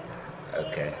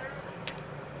 Okay.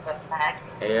 Okay.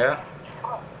 Yeah.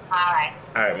 Alright.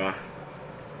 Alright, Ma.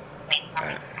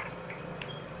 Alright.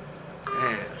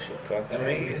 Damn, she fucking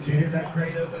me. Did you hear that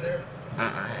crate over there? I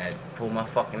had to pull my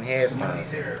fucking headphones.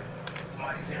 Somebody's here.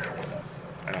 Somebody's here with us.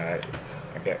 Alright.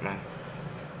 I got my...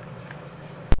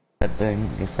 That thing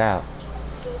gets out.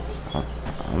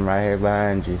 I'm right here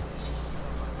behind you.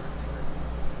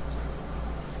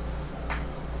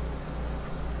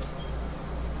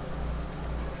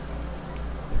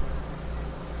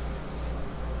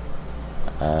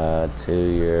 To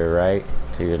your right,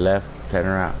 to your left, turn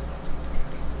around.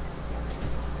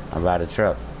 I'm by the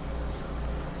truck.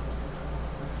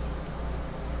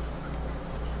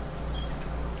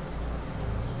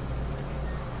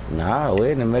 Nah,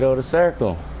 we're in the middle of the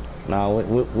circle. No,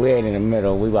 we ain't in the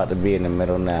middle. We about to be in the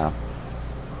middle now.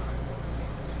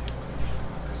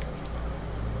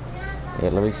 Yeah,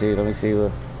 let me see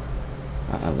what.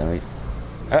 Let me.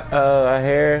 Uh-oh, I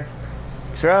hear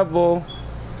trouble.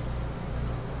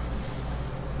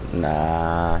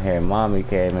 Nah, I hear Mommy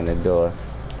came in the door.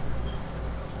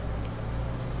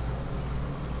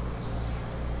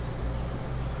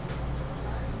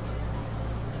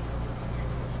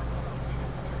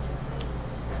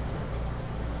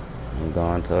 I'm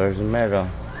going towards the middle.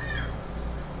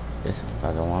 This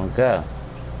one I don't want to go.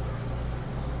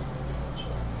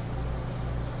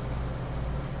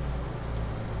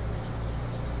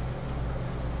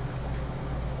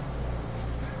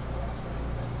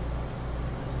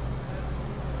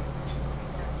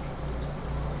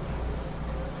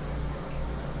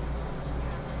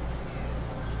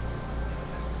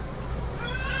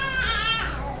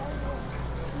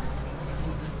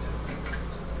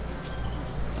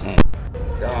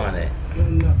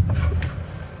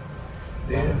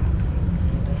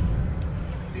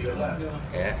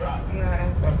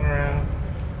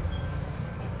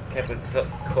 Kept it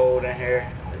cold in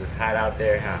here. It's hot out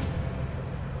there, huh?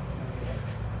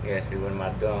 You asked me what am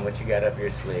I doing? What you got up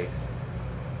your sleeve?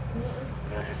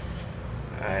 Nothing.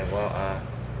 Alright, well,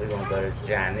 we're gonna go to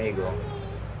Giant Eagle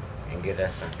and get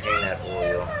us some peanut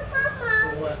oil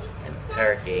and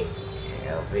turkey.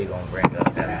 And LB gonna bring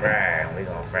up that fryer and we're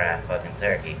gonna fry fucking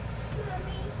turkey.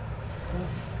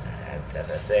 As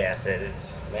I said,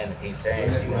 man, keep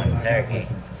saying she want turkey.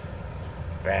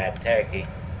 Fried turkey.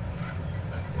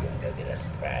 We're gonna go get us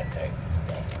some fried turkey.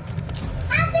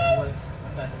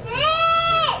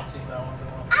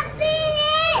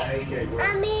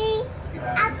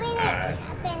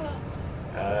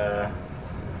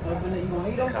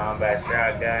 Combat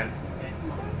shotgun,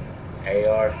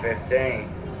 AR-15.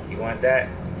 You want that?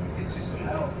 Get you some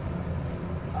help.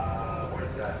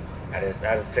 Where's that? I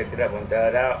just picked it up and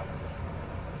dug it out.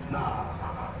 Nah.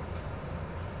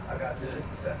 I got them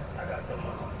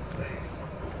things.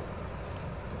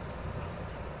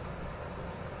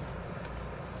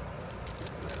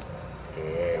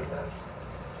 Yeah.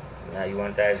 Now you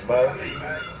want that bow?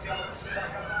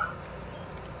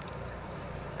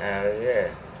 Yeah.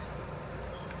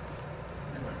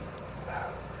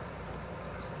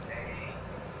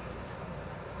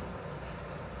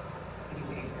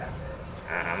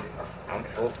 I'm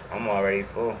full. I'm already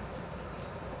full.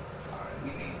 We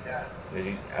need that. Did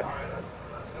you,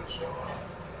 Let's go show up.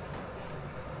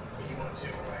 You want to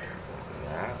right here?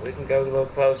 nah, we can go a little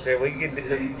closer. We can get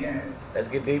let's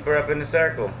get deeper up in the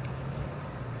circle.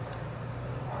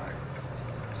 Alright.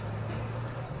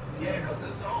 Yeah, because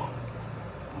it's on.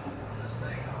 This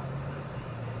thing out.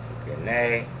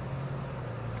 Grenade.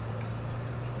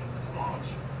 Let's launch.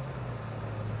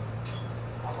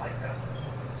 I like that.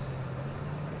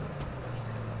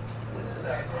 What is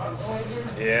that, Cross?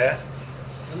 Yeah.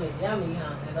 It's yummy,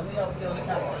 huh? And let me help you on the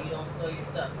couch so you don't spill your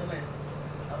stuff. Come here.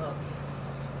 I'll help you.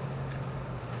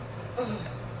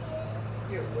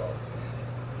 You're welcome.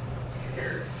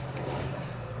 Here.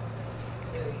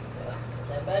 There you go. Is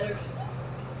that better?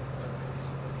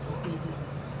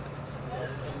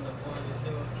 Some of the ones that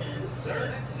do with cans.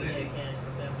 Yeah, cans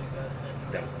for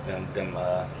 70%. Them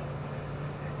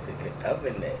up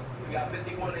in there. We got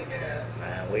 51 in gas.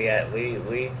 Man, we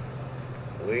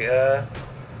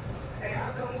Hey,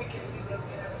 how come we can't get enough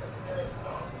gas at the gas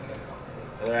stop?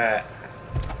 right.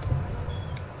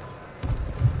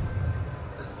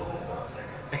 This little one.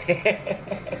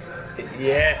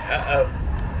 Yeah,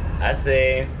 I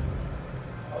see.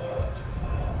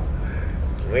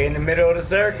 We're in the middle of the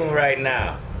circle right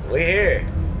now. We're here.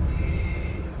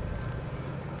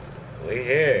 We're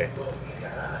here.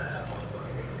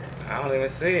 I don't even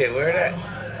see it. Where that?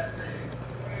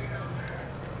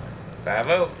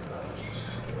 5-0.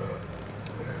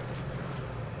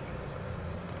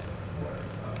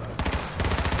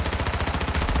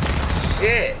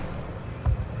 Shit.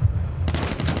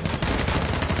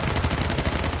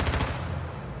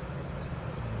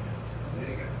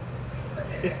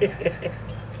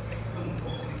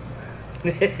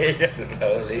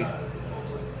 Police.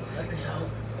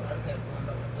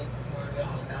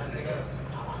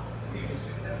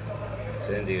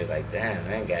 Cindy was like, damn,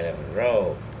 man, got up and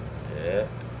roll. Yeah.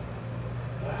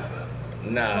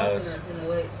 No. Which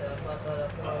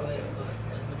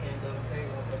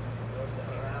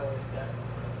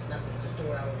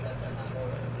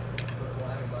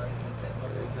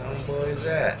homeboy is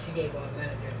that?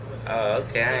 Oh,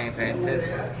 okay, I ain't paying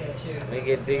attention. Let me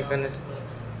get deep in this.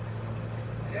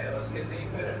 Yeah, let's get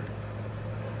deep in it.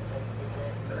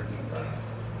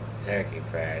 Turkey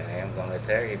fry. Hey, I'm gonna go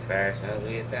turkey fry as soon as we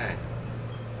get done.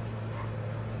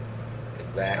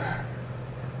 Get back.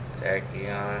 Turkey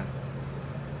on.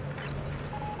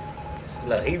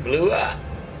 Look, he blew up.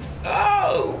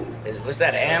 Oh! Was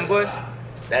that an ambush?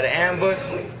 That an ambush?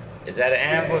 Is that an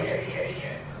ambush?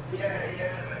 Yeah,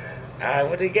 man. Alright,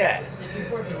 what do you got?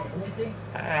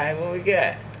 Alright, what we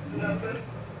got? Nothing.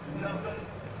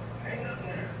 Ain't nothing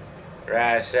there.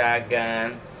 Ride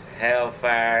shotgun,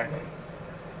 Hellfire.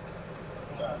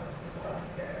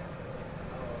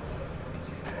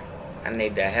 I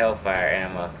need that Hellfire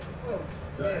ammo.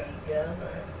 There you go.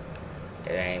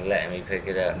 It ain't letting me pick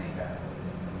it up.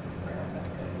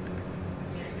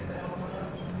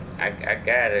 I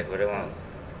got it, but it won't.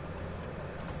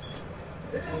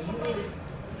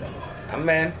 I'm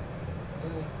in.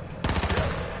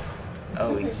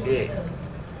 Holy shit.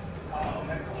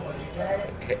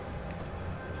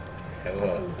 Come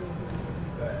on.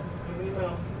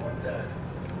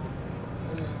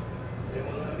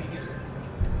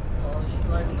 Oh, she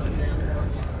likes them damn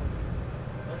oranges.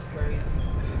 That's crazy.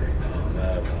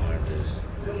 Love oranges.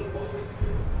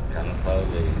 Come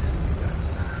police.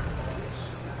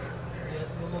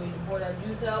 pour that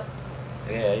juice out?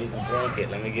 Yeah, you can drink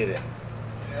it. Let me get it.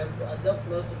 I dumped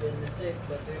most of it in the sink,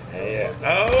 but there's still Yeah.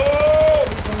 oh!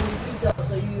 Pour the juice out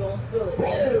so you don't spill it.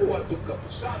 Oh, I took a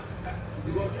couple shots.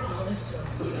 You gonna drink?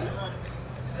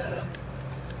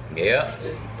 Yep.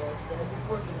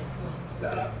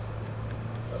 Set up.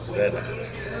 Set up.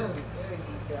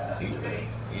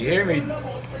 You hear me,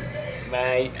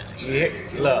 man? You hear,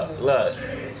 look.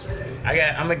 I'm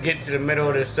gonna get to the middle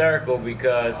of the circle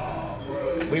because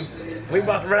we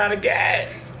about to run out of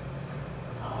gas.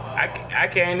 I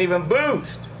can't even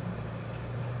boost.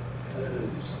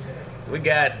 We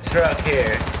got truck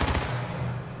here.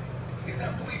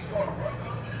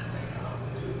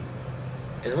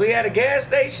 Is we at a gas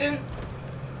station?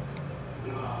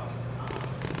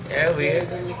 Yeah, we is.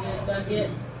 Everything you can't back yet?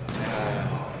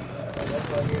 That's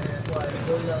why it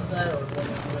goes outside or it's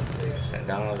upstairs. Sent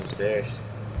down upstairs.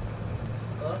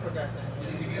 Oh, I forgot something.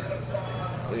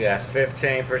 We got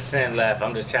 15% left.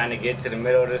 I'm just trying to get to the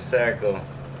middle of the circle.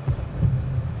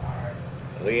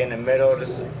 We in the middle of the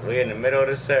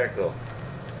circle.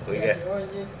 We got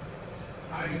oranges.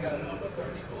 I ain't got another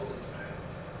 30 bullets,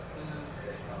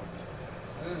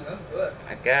 man. That's good.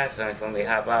 I got something for me.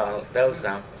 Hop out and throw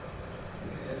some.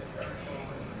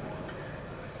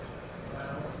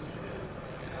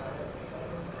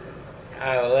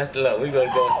 Alright, well, let's look. We're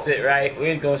gonna go sit right.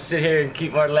 We're gonna sit here and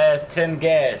keep our last 10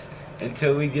 gas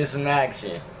until we get some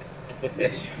action.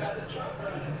 It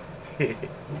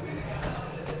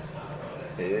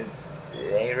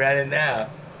ain't running now.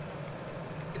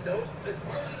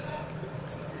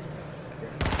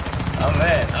 Oh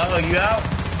man, oh, you out?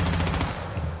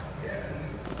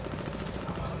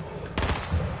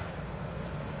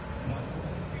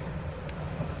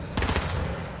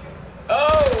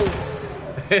 Oh!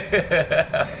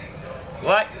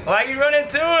 Why you running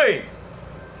to him?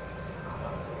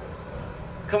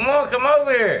 Come on, come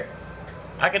over here.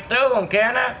 I can throw him,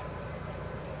 can I?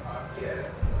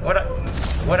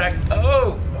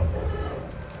 Oh!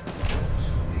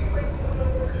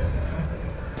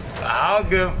 I don't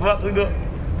give a fuck. We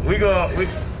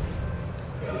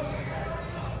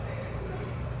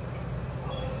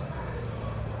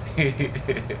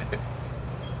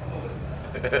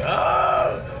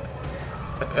oh!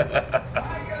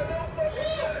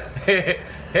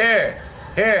 Here,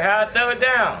 how I throw it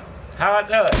down? How I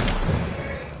throw it?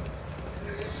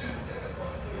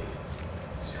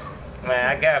 Man,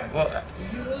 I got.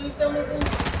 Did you lose some of them?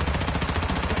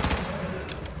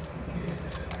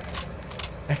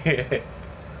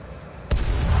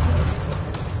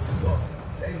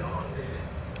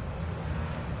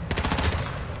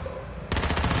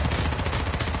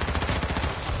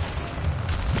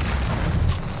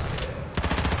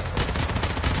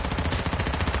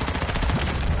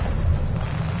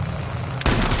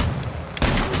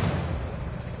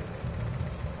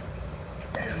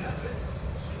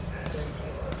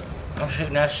 I'm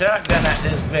shooting a shotgun at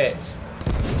this bitch.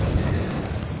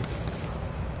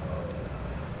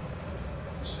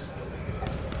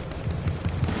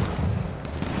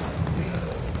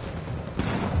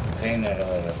 Clean that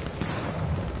oil.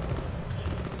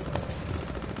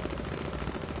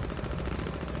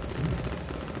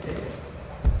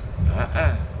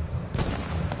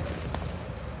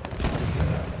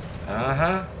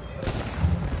 Uh-huh.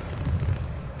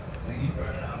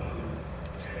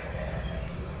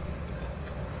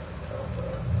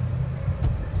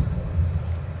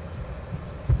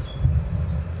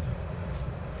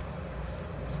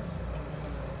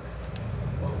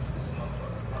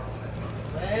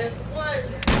 Last one.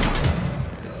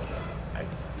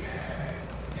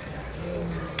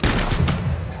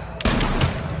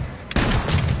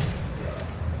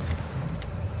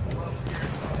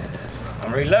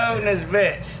 I'm reloading this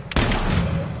bitch.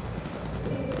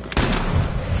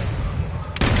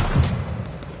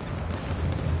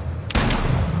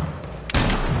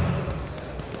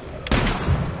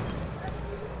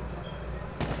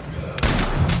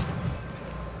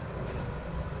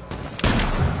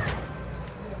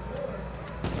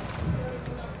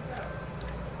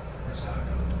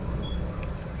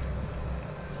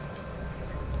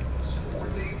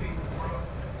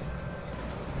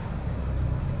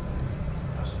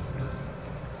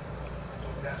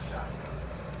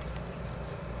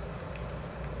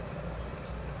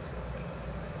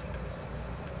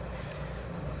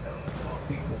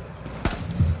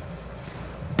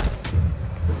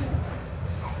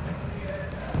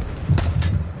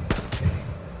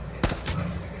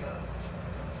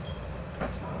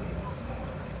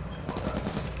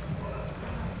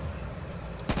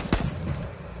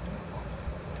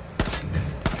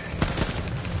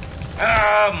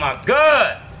 Oh my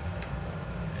God!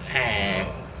 Man,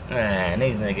 Man,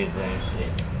 these niggas ain't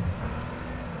shit.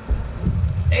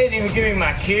 They didn't even give me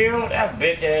my kill. That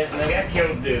bitch ass nigga, I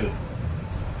killed dude.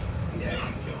 Yeah,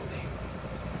 you killed him.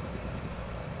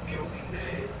 Killed him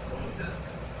dead from a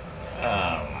distance.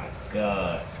 Oh my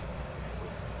god.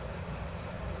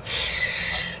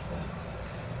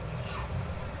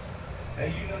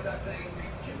 Hey, you know that thing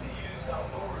can be used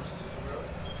outdoors too, bro.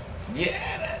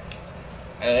 Yeah, that.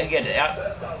 They get the out.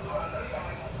 That's outdoor. I know y'all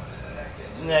ain't gonna put it in that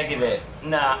kitchen. Negative.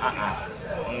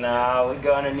 Nah, Nah, we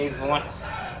go underneath one.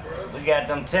 Outside, bro. We got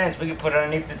them tents. We can put it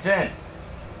underneath the tent.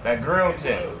 That grill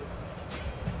tent.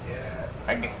 Yeah.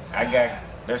 I got.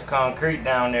 There's concrete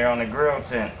down there on the grill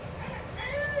tent.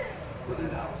 Put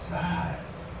it outside.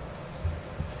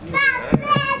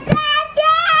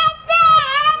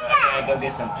 I gotta go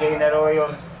get some peanut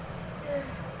oil.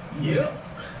 Yep.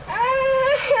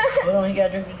 Hold on, you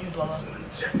gotta drink the juice, Lama. Some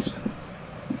injection.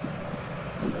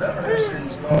 Whatever that shit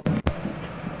is called.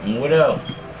 And what else?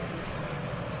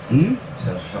 Hmm?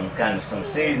 Some kind of some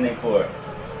seasoning for it.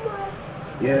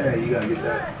 Yeah, you gotta get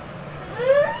that.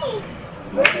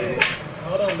 Okay.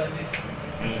 Hold on,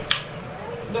 baby.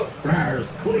 Look.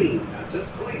 Fryer's clean, not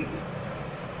just clean.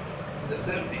 Just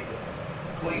empty.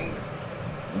 Clean.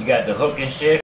 You got the hook and shit.